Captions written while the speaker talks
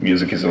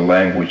Music is a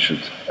language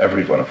that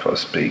every one of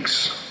us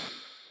speaks,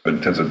 but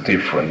it has a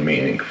different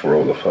meaning for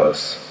all of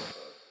us.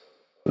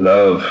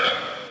 Love,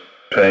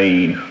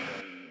 pain,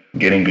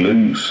 getting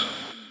loose,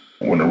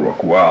 wanna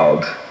rock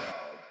wild,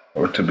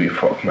 or to be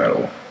folk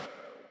metal.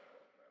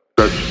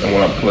 And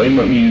when I play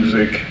my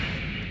music,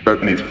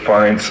 and it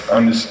finds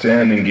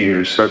understanding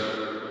ears,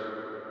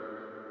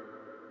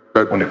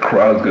 when the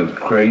crowd goes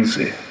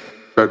crazy,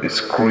 it's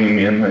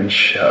screaming and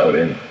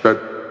shouting.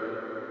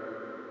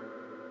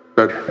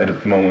 At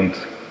that moment,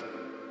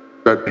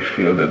 I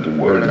feel that the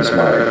world is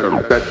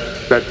mine.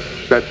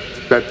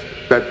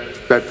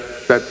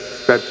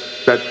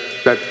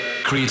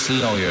 Chris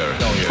Lawyer.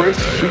 First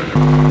beat,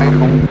 I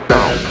don't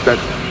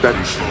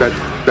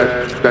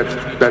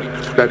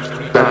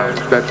down.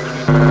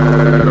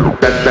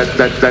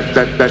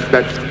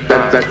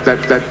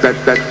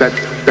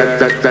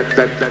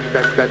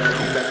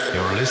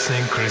 You're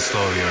listening, Chris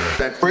Lawyer.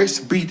 That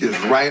first beat is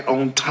right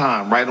on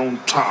time, right on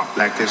top.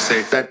 Like they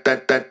say that.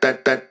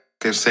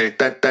 They say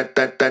that.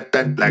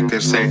 Like they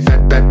say that.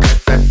 Like they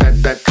say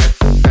that.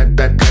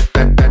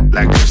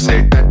 Like you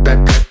say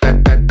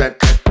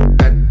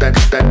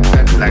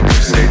like you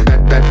say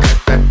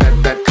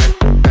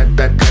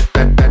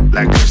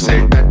like you say like you say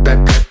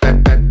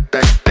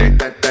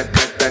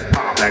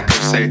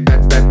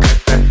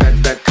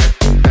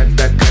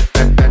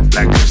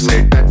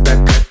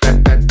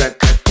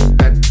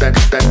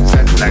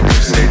like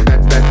you say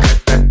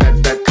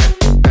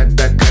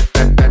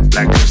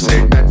like you say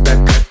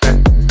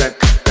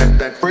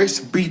that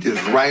first beat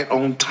is right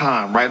on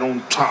time, right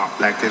on top.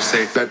 Like they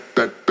say like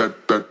they say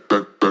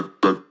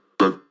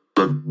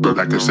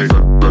like you say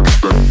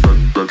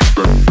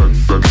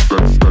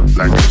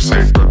like you say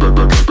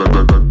like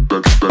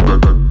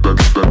you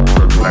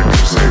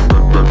say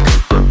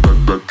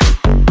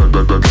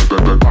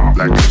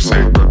like you say like you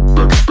say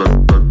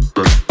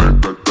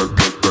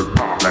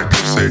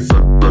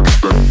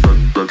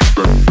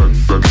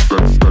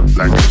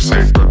like you say like you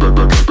say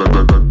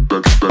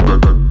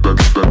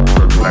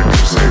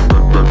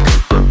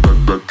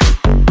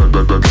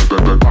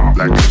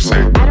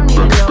I don't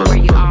even know where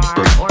you are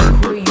or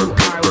who you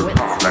are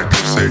with. Like you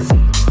say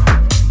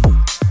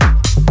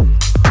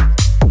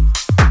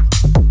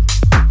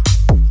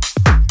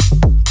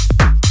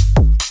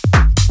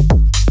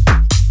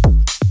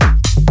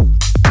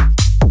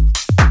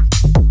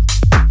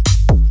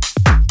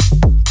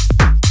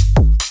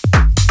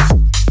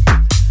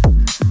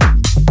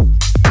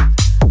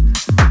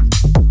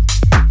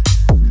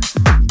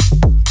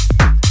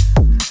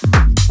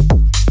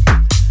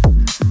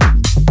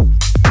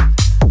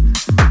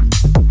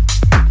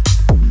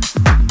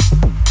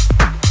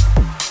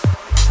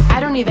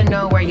Even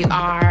know where you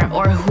are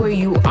or who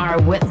you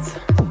are with.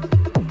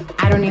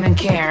 I don't even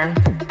care.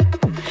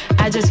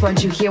 I just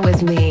want you here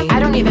with me. I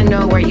don't even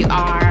know where you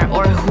are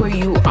or who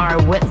you are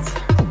with.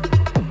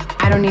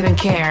 I don't even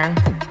care.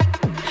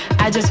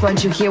 I just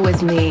want you here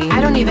with me.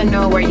 I don't even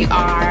know where you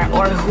are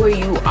or who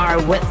you are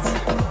with.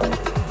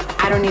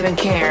 I don't even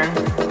care.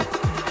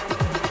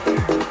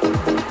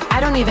 I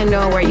don't even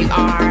know where you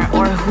are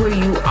or who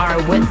you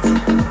are with.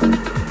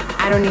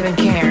 I don't even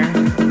care.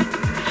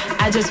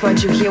 I just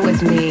want you here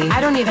with me.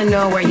 I don't even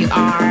know where you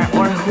are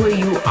or who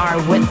you are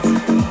with.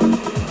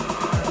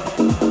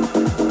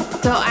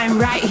 So I'm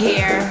right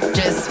here,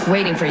 just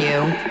waiting for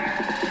you.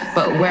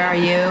 But where are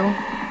you?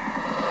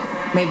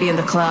 Maybe in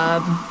the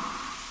club.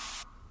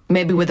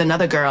 Maybe with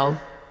another girl.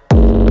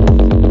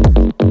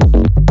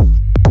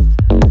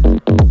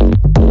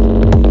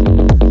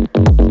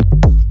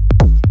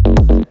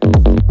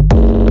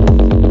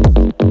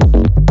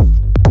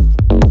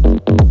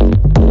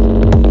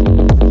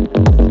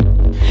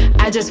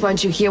 I just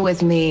want you here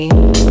with me.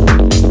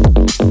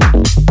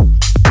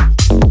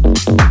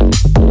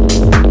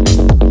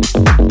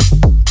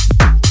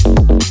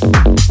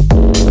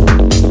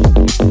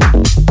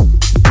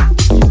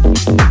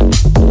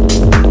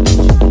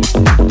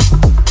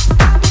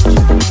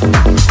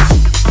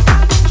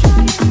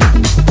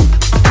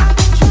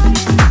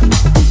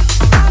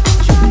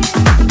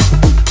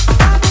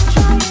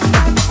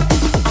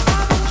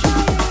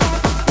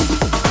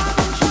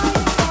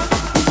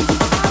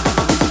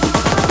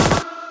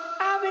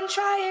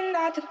 Trying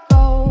not to go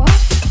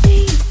off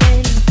deep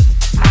end.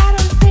 I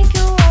don't think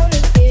you wanna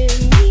give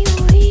me a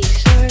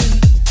reason.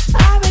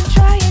 I've been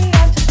trying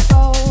not to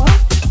go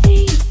off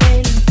deep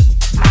end.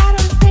 I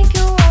don't think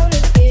you wanna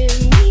give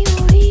me a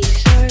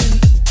reason.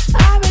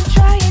 I've been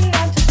trying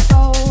not to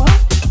go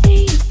off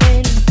deep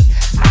end.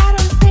 I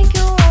don't think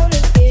you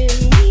wanna give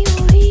me a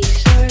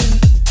reason.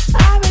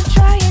 I've been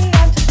trying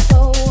not to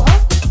go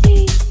off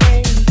deep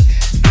end.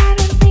 I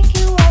don't think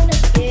you wanna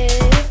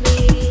give me.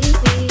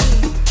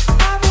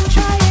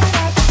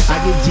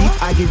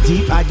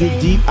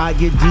 I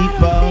get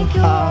deeper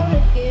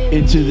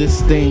into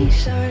this thing.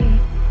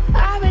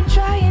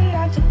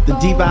 The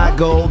deeper I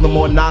go, the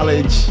more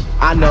knowledge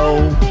I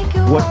know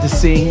what to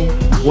sing,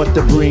 what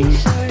to bring.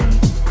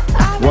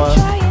 What?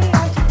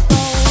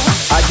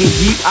 I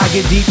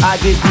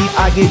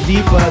get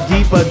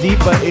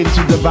deeper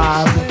into the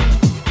vibe.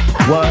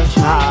 What?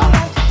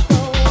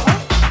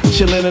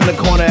 Chilling in the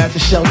corner at the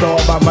shelter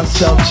all by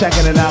myself,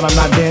 checking it out. I'm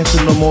not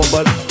dancing no more,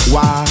 but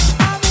why?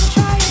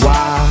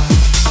 Why?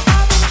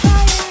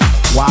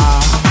 Why?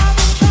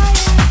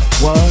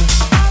 What?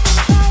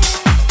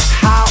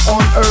 How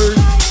on earth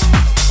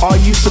are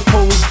you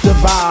supposed to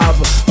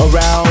vibe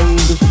around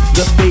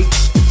the fake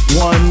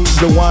ones,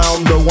 the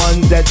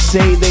ones that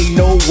say they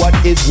know what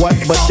is what,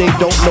 but they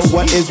don't know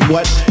what is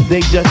what?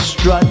 They just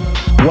strut.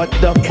 What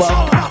the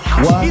fuck?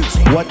 What?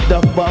 What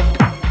the fuck?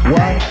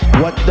 What?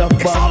 What the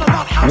fuck?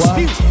 What?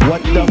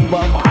 What the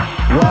fuck?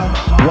 What?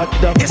 What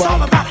the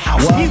fuck?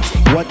 What?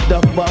 What the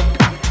fuck?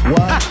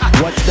 What?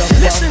 What the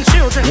fuck? Listen,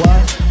 children.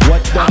 What?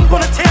 What the I'm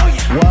gonna tell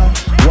you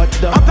what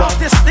the about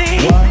this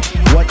thing.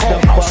 What the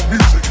fuck?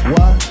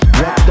 What?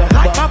 What the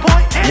fuck? Like my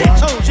boy Eddie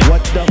told you.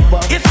 What the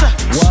fuck? It's a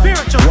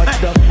spiritual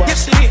thing.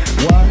 Yes, it is.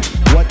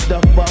 What the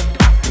fuck?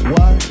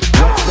 What?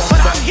 What the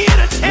But I'm here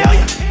to tell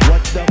you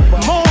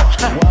more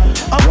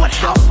of what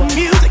house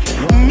music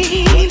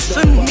means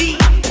to me.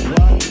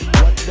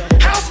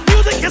 House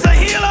music is a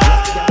healer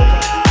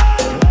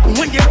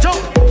when you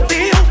don't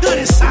feel good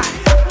inside.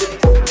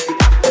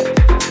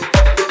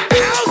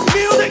 House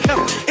music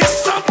is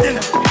something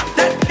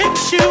that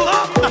picks you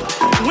up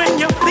when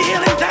you're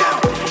feeling down.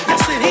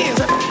 Yes, it is.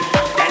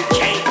 And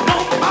can't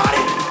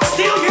nobody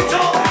steal your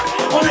joy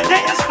on the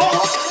dance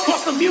floor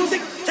once the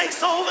music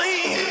takes over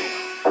here.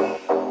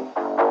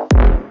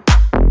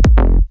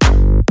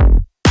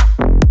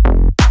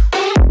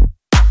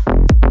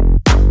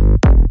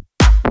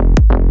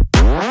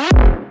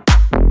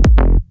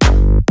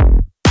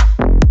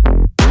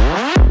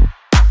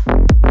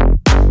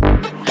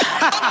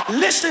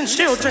 Listen,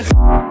 children.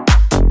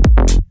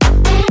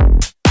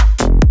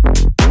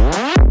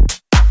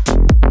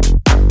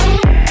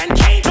 And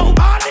can't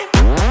nobody.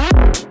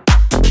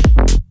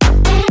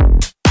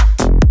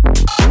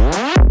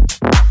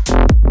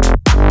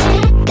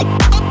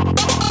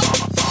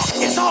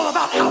 It's all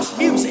about house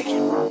music.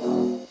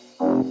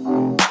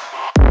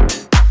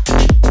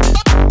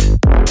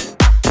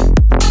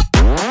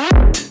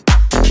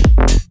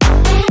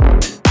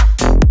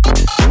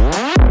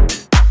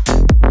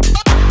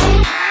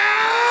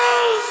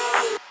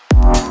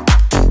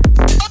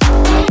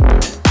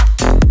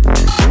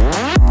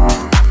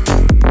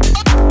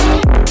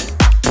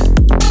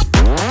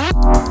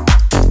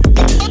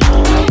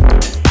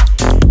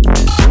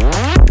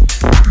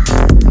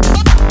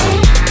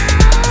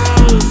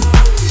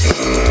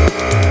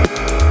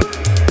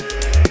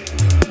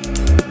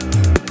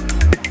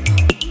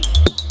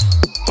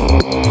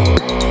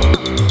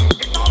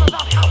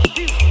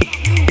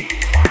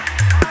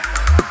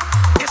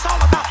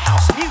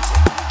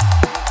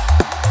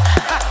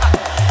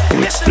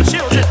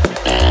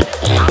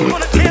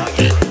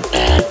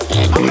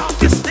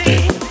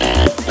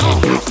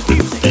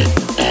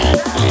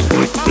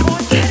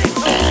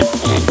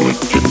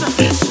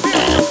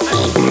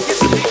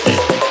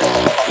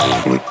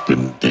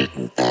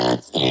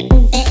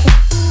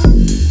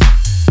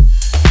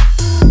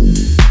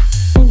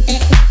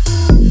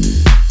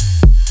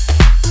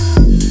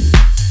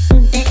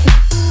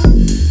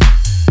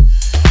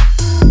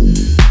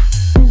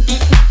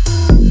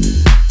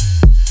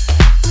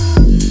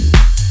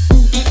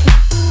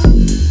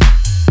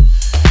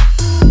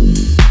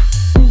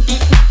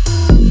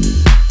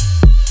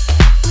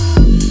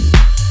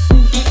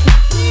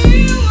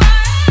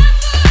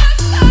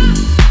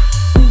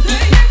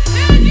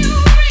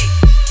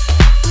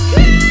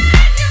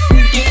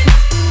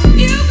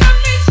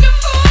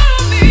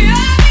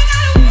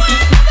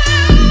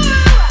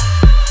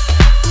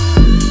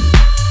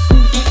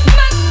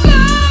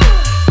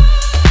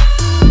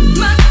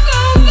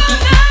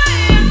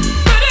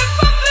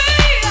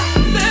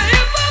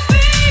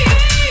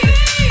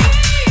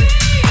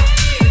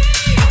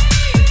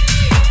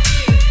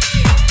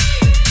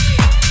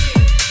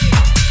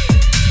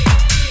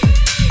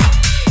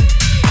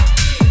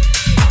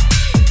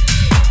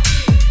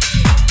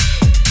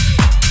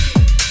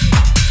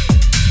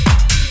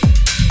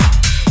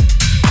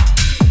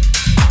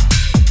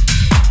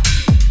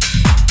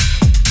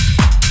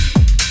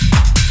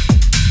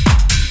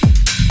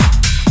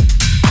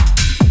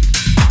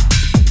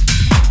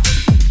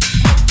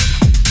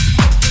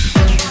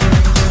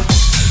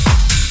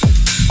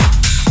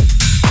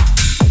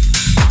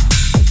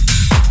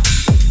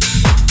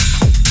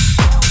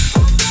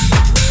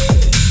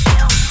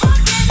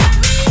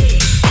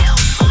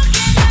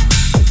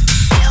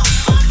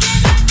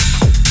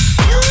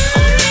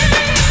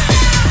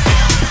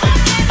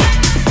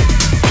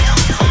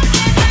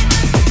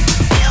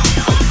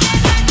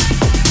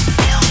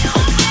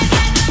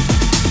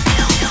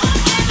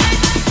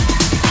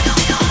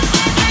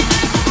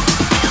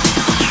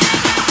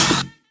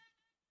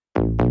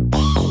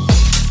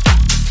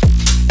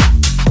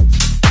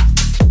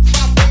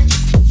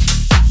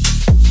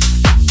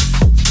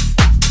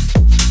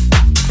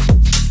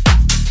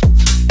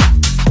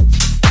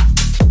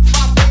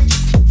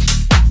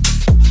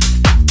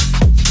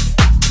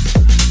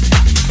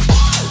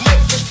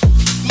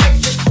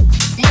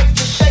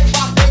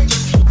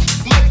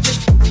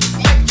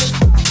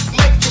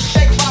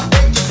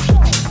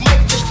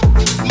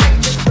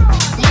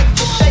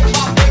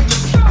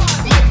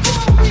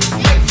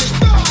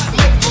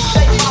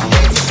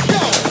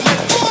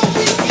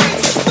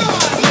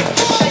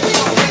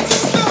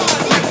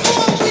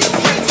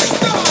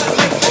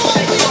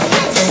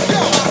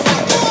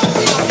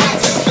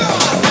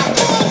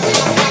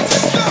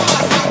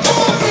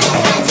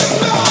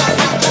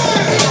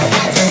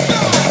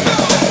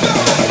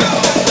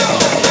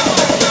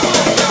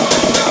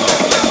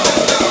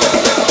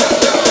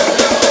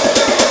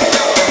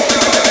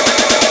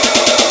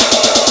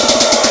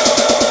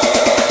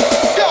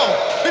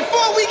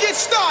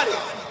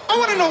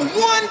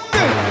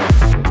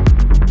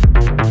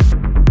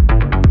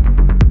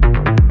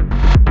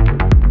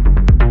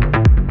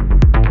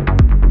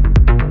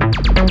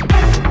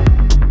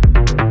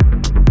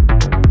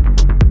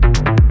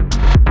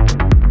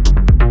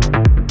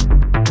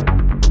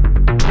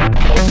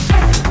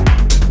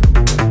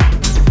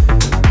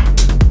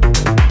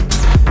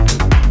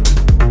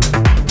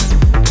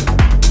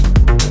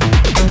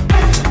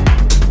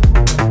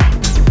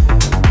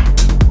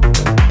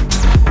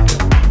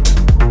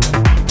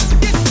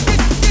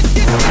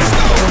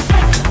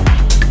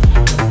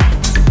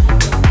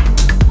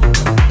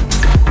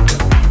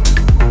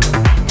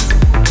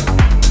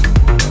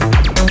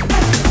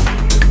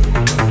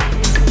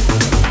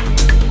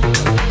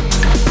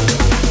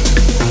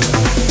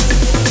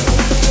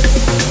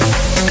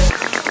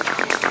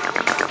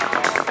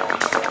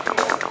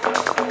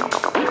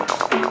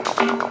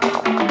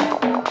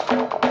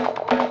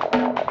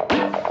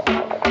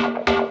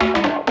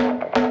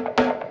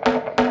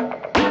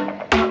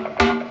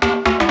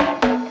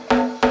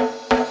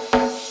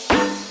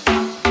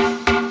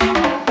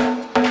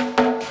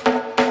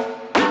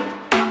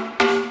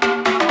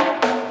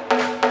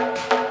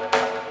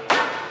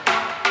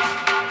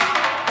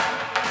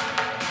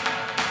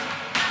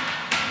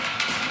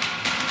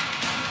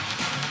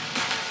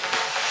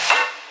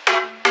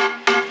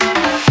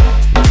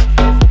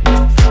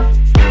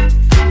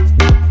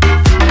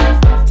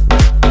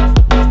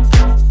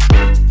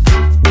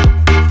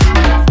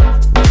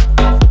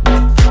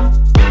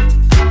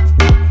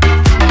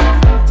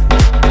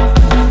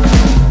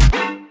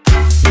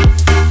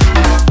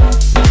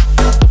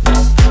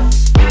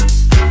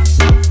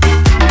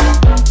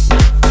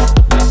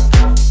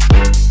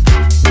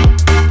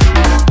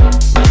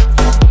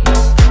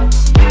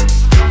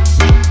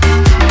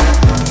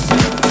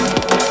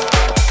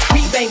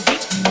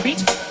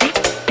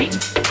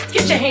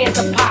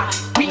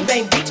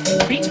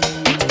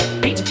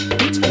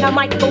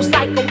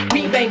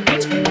 We bang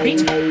beat, beat,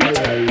 beat,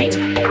 beat.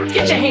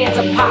 Get your hands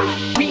up high.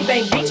 We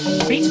bang beat,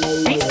 beat,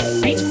 beat,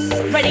 beat.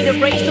 Ready to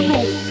raise the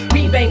roof.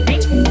 We bang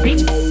beat,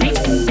 beat, beat,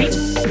 beat.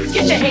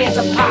 Get your hands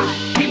up high.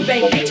 We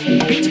bang beat,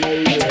 beat,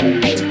 beat,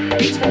 beat,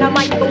 beat. And I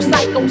might go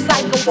psycho,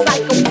 psycho,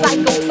 psycho,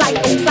 psycho,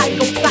 psycho,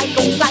 psycho,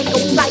 psycho, psycho,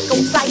 psycho,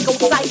 psycho,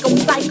 psycho,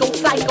 psycho,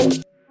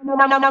 psycho.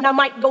 I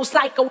might go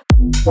psycho.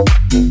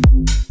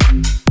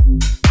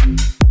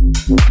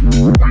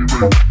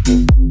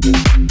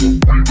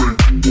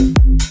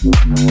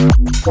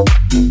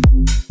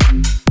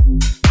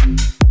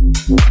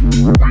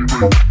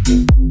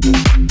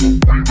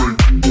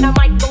 And I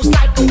might go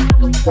psycho.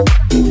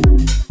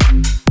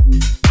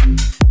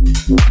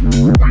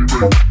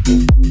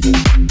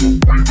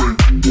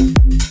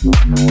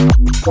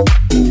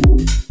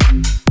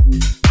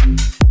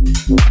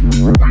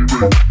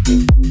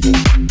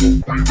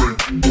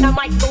 And I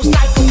might go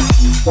psycho.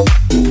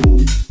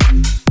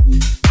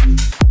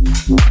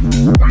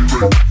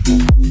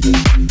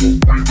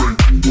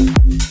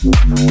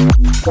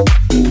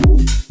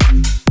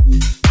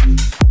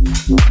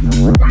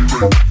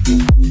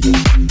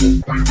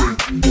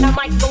 And I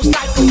might go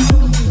psycho.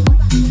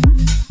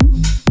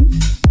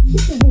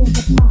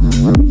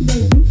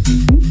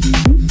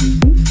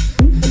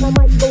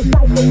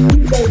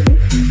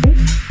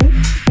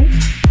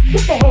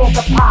 Get your hands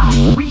up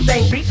high. We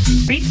bang beat,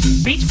 beat,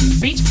 beat,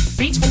 beat,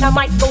 beat. And I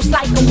might go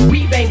psycho.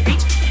 We bang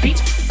beat,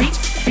 beat, beat,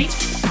 beat.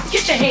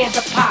 Get your hands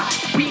up high.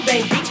 We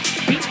bang beat,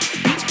 beat,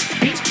 beat,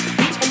 beat,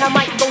 beat. And I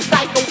might go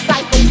psycho,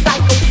 psycho,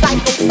 psycho,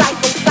 psycho,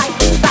 psycho,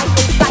 psycho,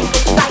 psycho,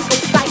 psycho, psycho,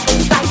 psycho,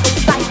 psycho,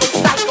 psycho,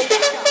 psycho.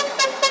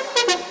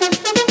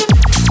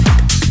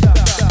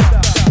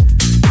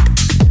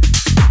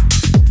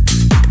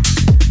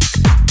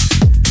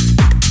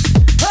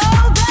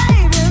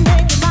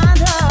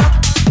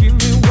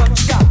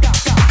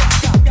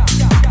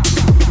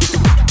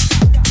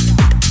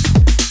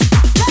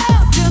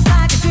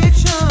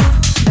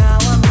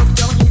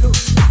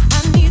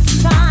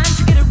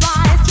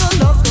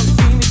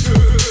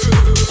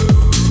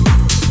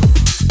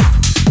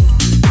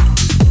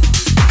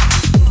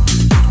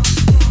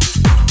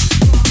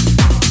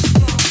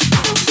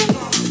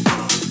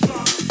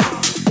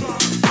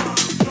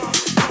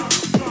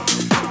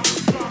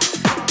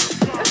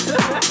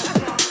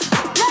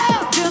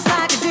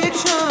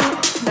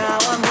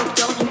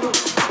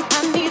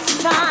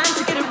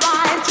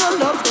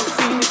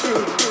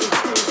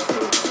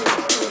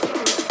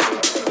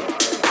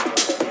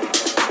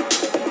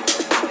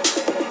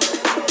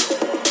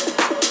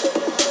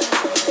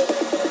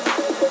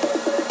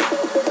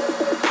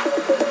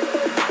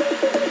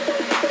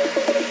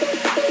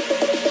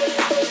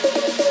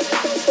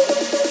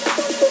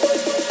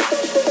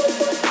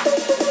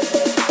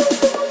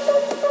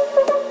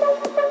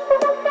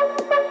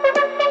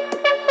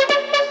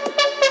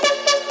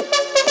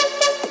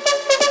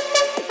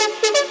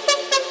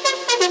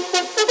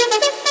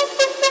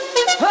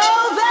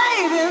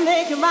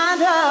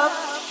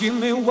 Give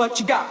me what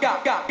you got.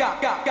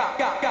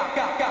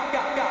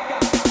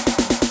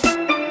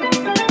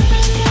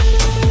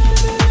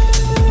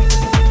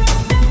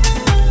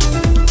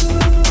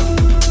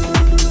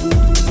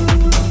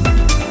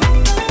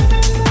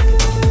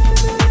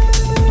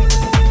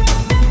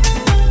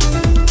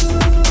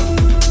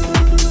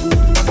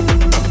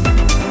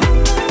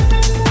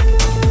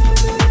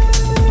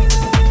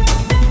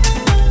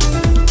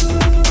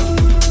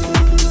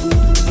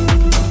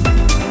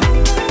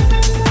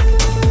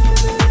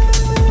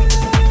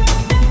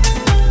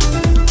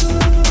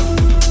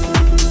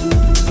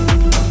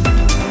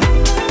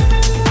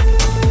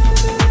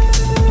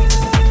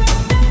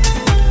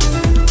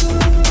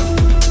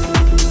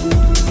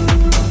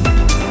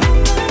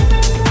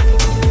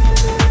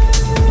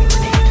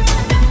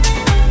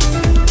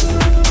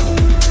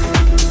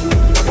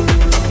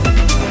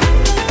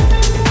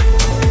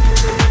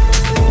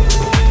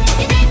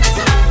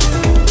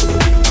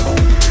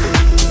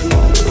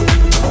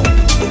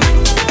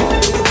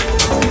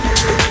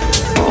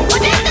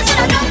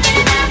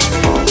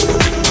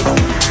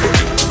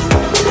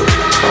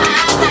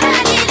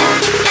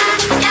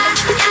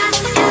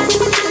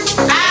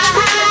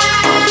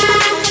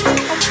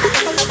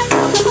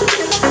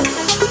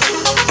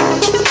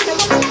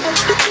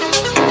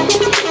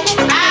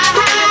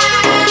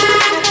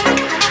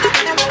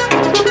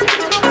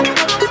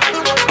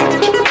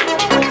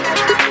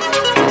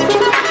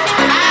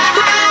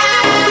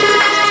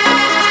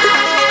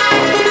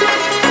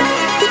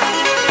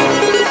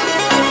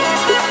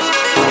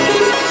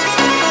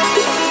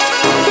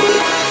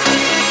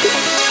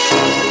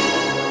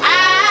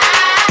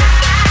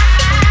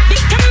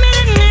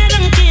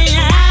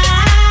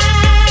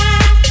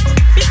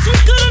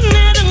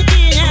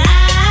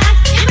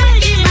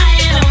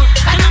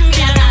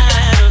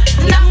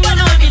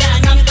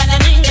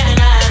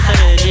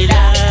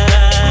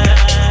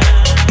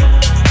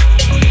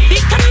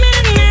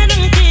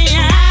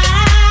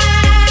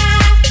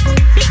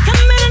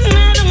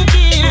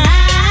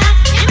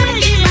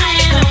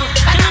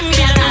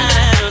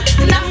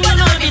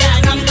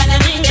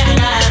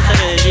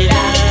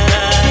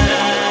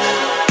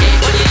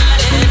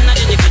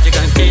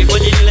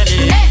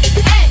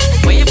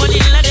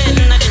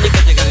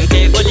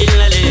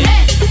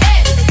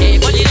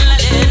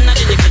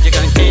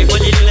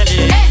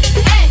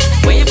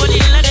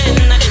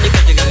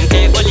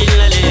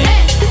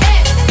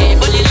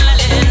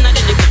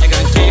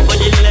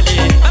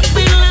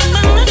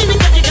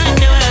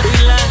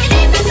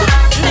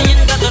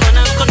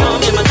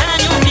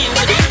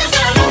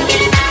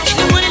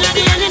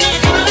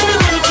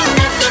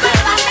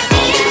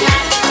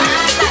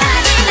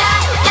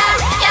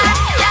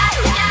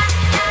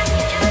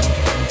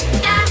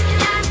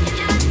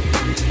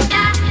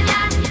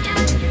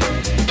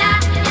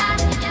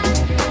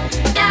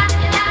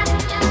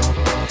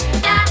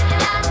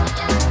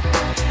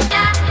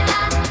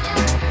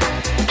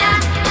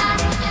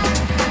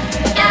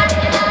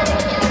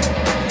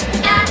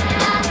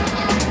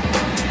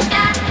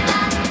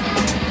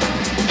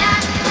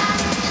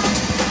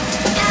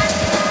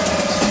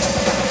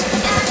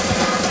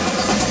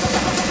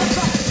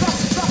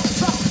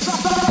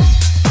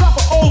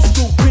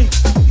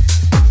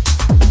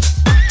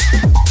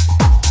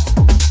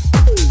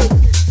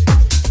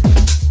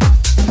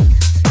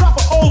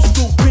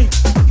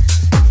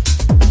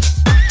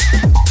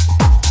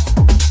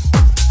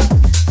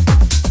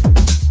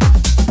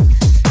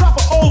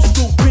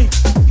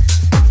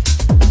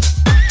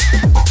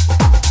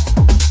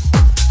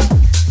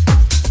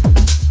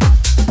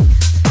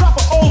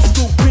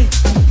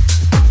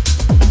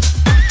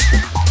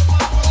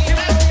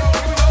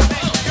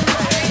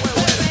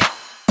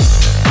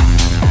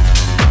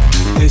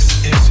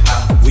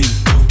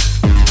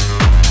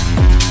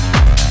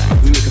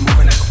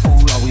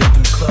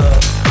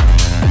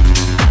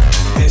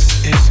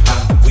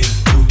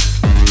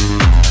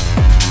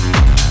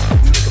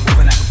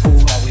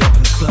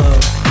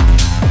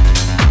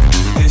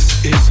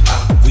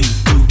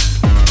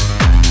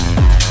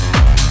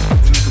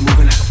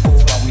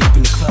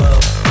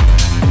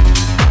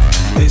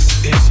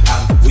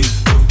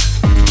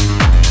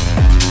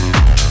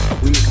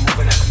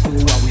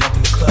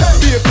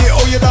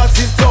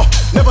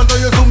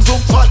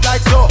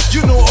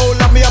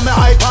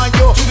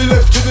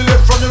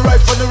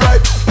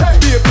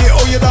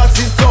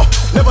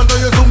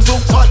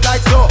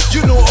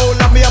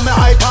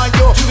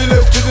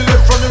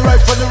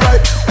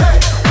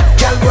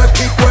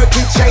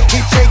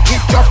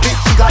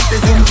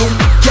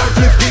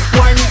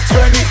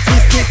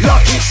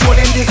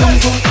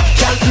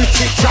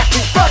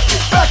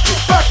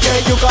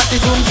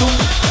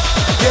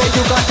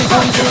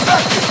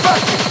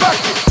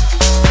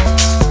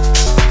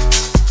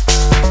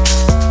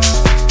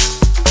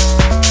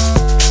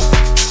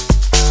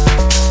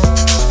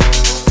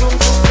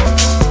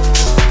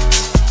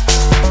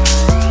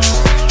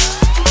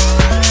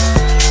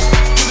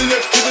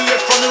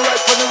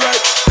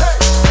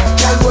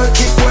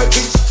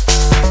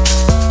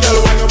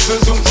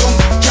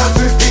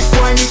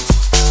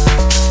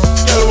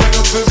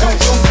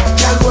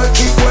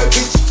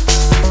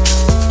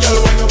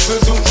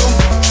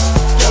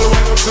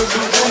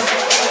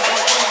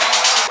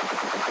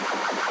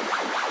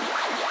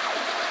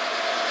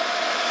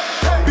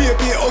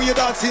 Baby, oh you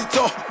dance it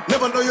so.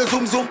 Never know you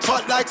zoom zoom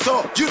fat like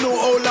so. You know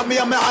all of me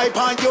and my hype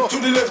on you. To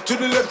the left,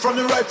 from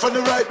the right, from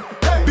the right.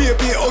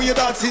 Baby, oh you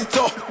dance it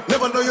so.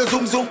 Never know you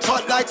zoom zoom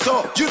fat like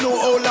so. You know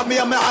all of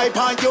me and my hype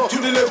on you. To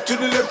the left,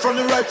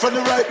 from the right, from the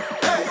right.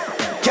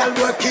 Girl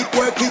work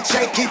it,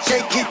 shake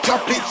it,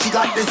 drop it. She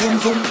got the zoom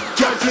zoom.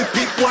 Girl flip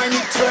it, wind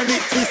it, turn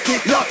it, twist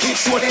it, lock it,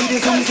 show them the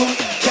zoom zoom.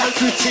 Girl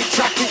switch it,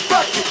 track it,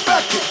 back it.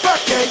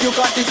 Yeah, you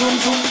got the zoom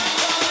zoom.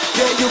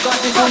 Yeah, you got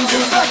the zoom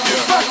zoom. Back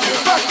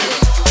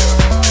it.